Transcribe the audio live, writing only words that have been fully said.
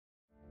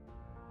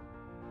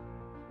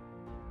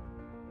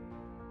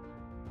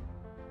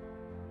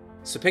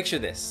So picture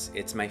this,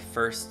 it's my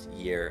first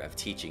year of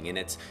teaching and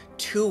it's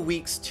 2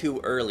 weeks too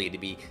early to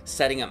be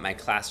setting up my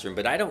classroom,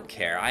 but I don't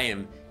care. I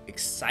am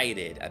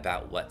excited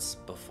about what's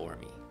before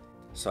me.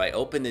 So I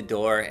open the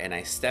door and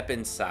I step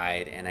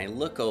inside and I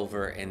look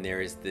over and there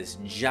is this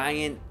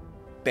giant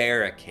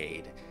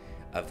barricade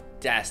of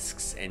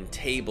desks and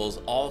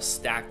tables all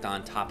stacked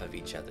on top of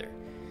each other.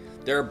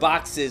 There are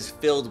boxes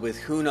filled with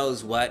who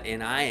knows what,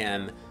 and I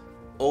am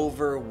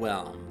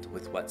overwhelmed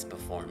with what's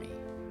before me.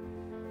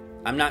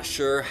 I'm not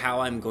sure how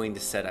I'm going to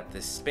set up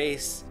this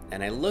space,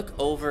 and I look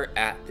over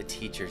at the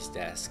teacher's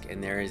desk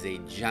and there is a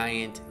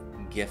giant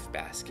gift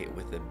basket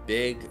with a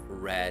big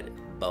red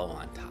bow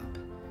on top.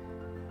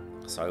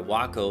 So I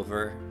walk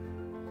over,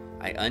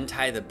 I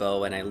untie the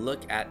bow, and I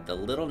look at the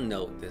little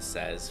note that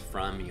says,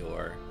 "From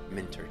your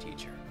mentor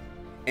teacher."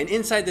 And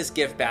inside this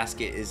gift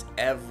basket is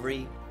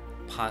every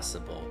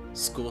possible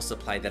school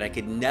supply that I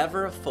could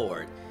never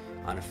afford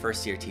on a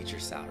first-year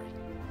teacher's salary.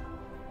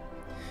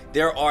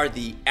 There are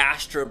the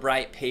Astra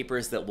Bright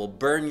papers that will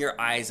burn your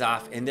eyes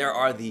off, and there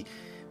are the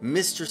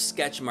Mr.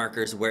 Sketch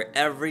markers where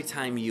every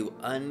time you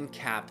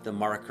uncap the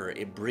marker,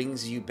 it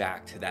brings you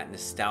back to that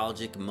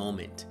nostalgic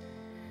moment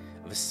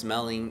of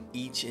smelling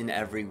each and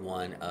every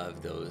one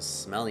of those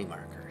smelly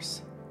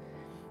markers.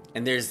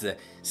 And there's the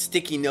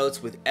sticky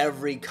notes with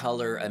every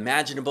color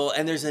imaginable,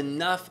 and there's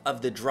enough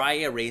of the dry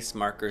erase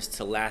markers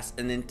to last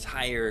an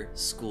entire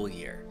school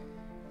year.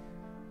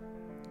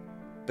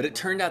 But it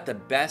turned out the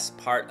best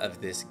part of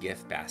this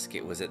gift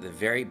basket was at the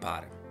very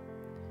bottom.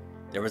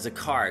 There was a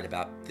card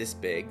about this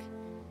big,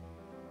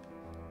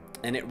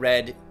 and it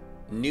read,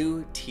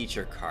 "New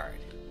teacher card."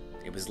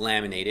 It was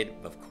laminated,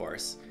 of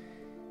course.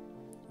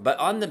 But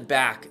on the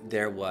back,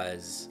 there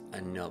was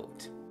a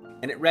note.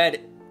 And it read,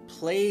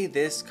 "Play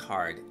this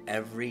card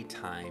every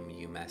time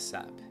you mess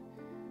up.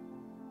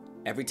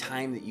 Every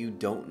time that you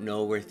don't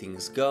know where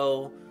things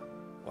go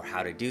or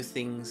how to do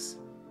things.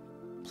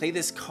 Play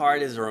this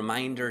card as a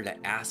reminder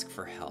to ask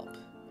for help.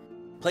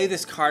 Play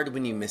this card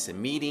when you miss a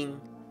meeting,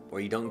 or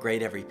you don't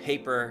grade every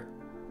paper,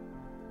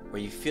 or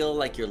you feel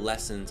like your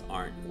lessons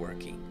aren't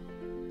working.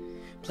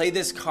 Play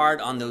this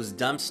card on those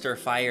dumpster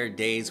fire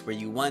days where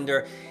you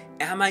wonder,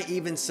 am I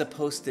even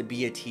supposed to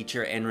be a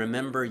teacher? And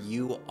remember,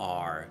 you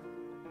are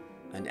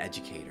an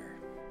educator.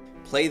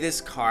 Play this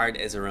card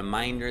as a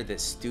reminder that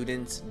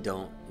students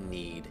don't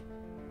need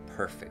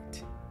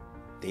perfect.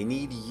 They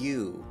need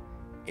you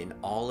in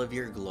all of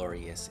your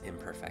glorious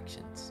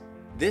imperfections."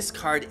 This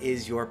card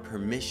is your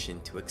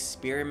permission to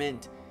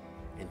experiment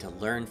and to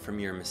learn from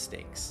your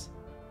mistakes.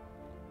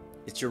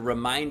 It's your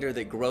reminder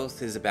that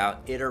growth is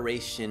about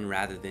iteration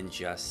rather than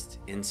just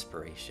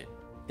inspiration.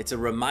 It's a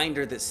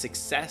reminder that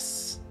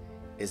success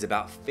is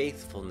about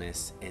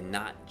faithfulness and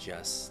not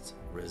just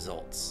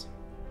results.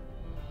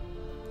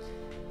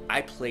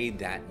 I played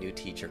that new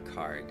teacher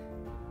card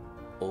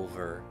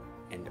over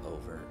and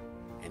over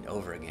and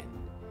over again.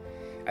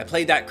 I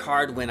played that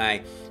card when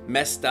I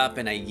messed up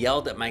and I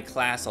yelled at my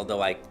class,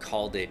 although I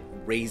called it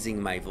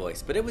raising my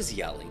voice, but it was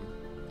yelling.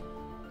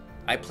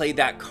 I played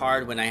that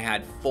card when I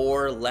had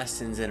 4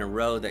 lessons in a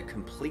row that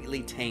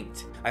completely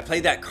tanked. I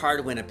played that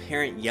card when a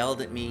parent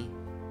yelled at me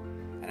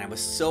and I was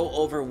so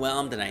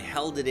overwhelmed and I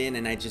held it in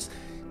and I just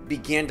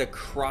began to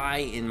cry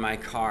in my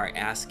car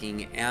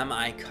asking, am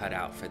I cut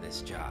out for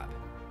this job?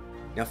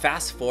 Now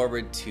fast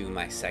forward to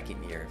my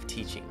second year of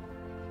teaching.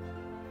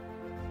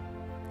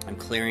 I'm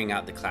clearing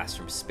out the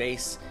classroom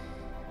space,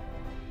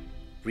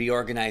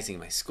 reorganizing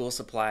my school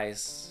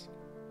supplies,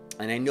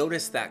 and I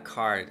noticed that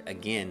card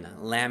again,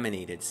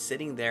 laminated,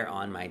 sitting there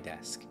on my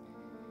desk.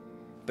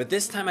 But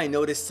this time I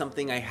noticed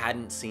something I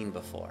hadn't seen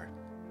before.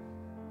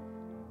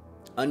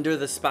 Under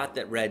the spot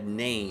that read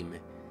name,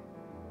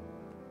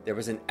 there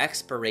was an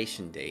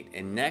expiration date,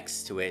 and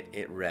next to it,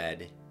 it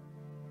read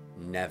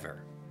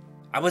never.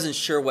 I wasn't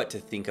sure what to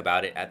think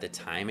about it at the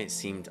time. It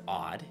seemed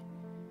odd.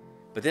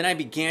 But then I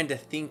began to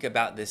think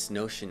about this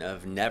notion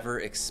of never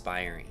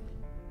expiring.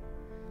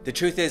 The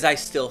truth is, I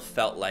still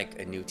felt like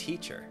a new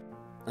teacher.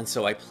 And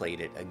so I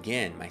played it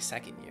again my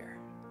second year.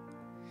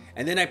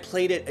 And then I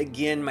played it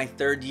again my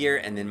third year,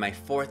 and then my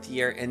fourth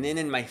year, and then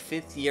in my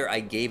fifth year, I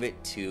gave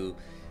it to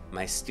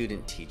my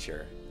student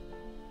teacher.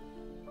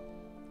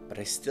 But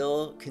I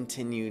still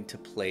continued to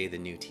play the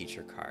new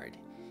teacher card,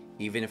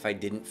 even if I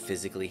didn't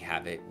physically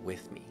have it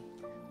with me.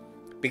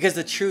 Because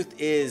the truth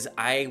is,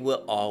 I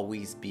will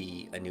always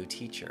be a new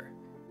teacher.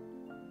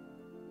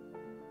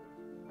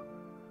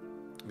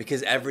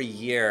 Because every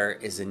year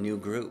is a new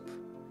group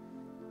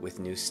with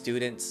new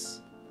students,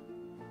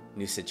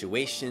 new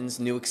situations,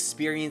 new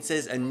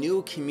experiences, a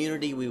new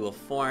community we will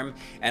form,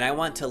 and I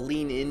want to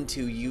lean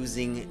into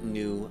using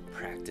new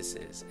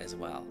practices as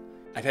well.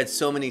 I've had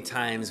so many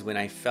times when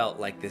I felt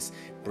like this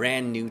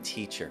brand new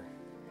teacher,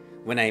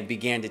 when I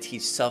began to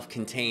teach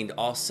self-contained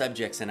all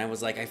subjects, and I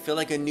was like, I feel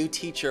like a new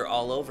teacher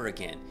all over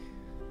again.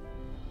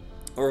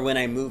 Or when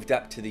I moved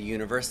up to the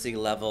university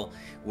level,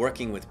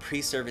 working with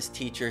pre-service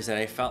teachers, and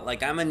I felt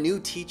like I'm a new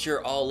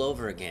teacher all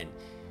over again.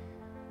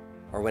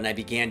 Or when I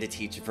began to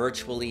teach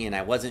virtually and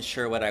I wasn't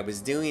sure what I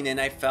was doing and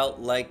I felt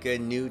like a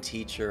new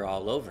teacher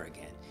all over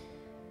again.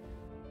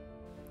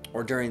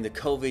 Or during the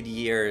COVID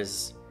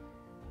years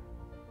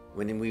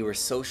when we were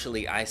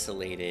socially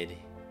isolated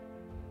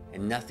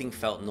and nothing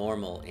felt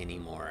normal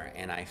anymore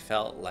and I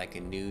felt like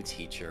a new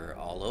teacher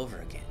all over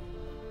again.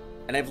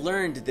 And I've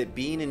learned that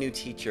being a new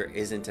teacher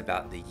isn't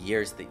about the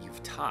years that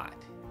you've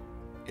taught.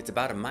 It's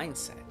about a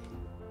mindset.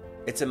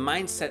 It's a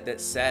mindset that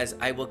says,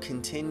 I will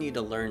continue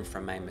to learn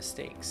from my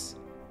mistakes.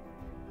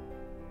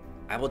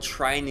 I will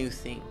try new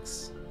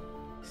things.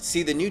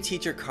 See, the new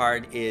teacher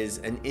card is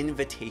an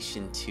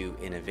invitation to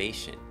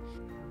innovation.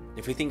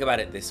 If we think about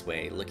it this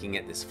way, looking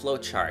at this flow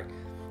chart,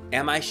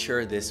 am I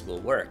sure this will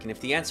work? And if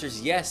the answer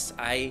is yes,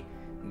 I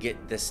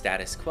get the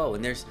status quo.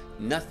 And there's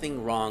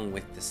nothing wrong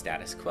with the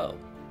status quo.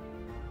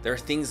 There are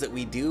things that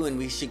we do and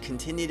we should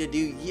continue to do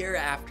year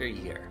after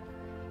year.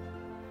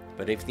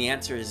 But if the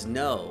answer is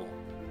no,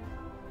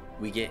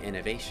 we get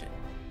innovation.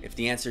 If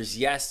the answer is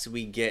yes,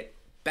 we get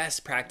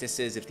best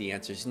practices. If the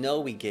answer is no,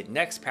 we get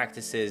next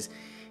practices.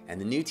 And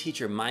the new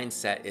teacher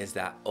mindset is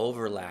that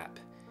overlap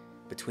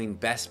between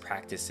best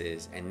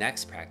practices and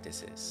next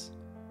practices.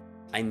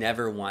 I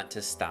never want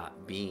to stop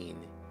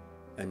being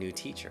a new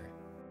teacher.